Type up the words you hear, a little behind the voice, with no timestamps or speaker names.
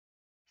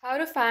How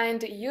to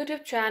find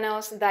YouTube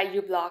channels that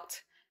you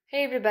blocked.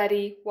 Hey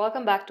everybody,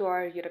 welcome back to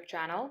our YouTube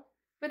channel.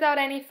 Without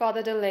any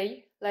further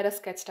delay, let us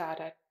get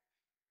started.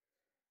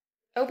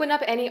 Open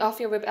up any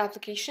of your web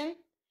application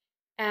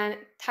and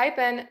type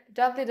in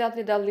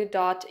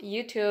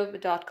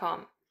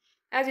www.youtube.com.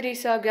 As you do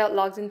so, get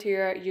logged into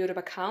your YouTube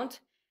account.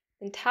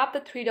 Then tap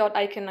the three dot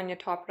icon on your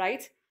top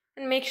right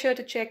and make sure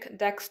to check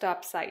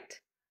desktop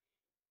site.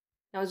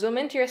 Now zoom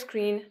into your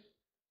screen,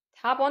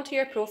 tap onto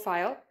your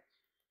profile,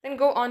 then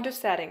go on to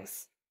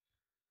settings.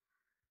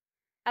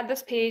 At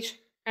this page,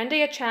 under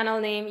your channel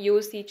name, you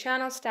will see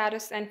channel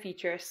status and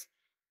features.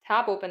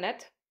 Tap open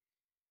it.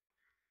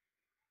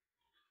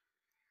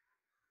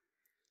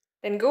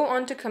 Then go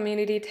on to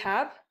community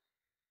tab.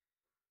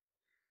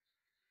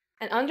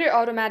 And under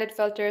automated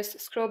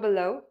filters, scroll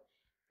below.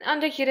 And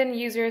under hidden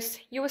users,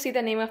 you will see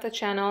the name of the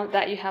channel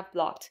that you have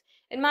blocked.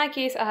 In my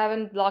case, I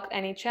haven't blocked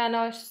any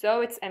channel,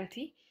 so it's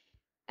empty.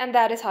 And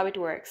that is how it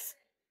works.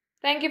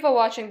 Thank you for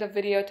watching the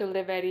video till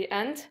the very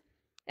end.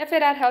 If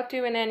it had helped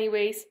you in any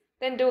ways,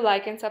 then do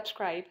like and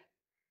subscribe.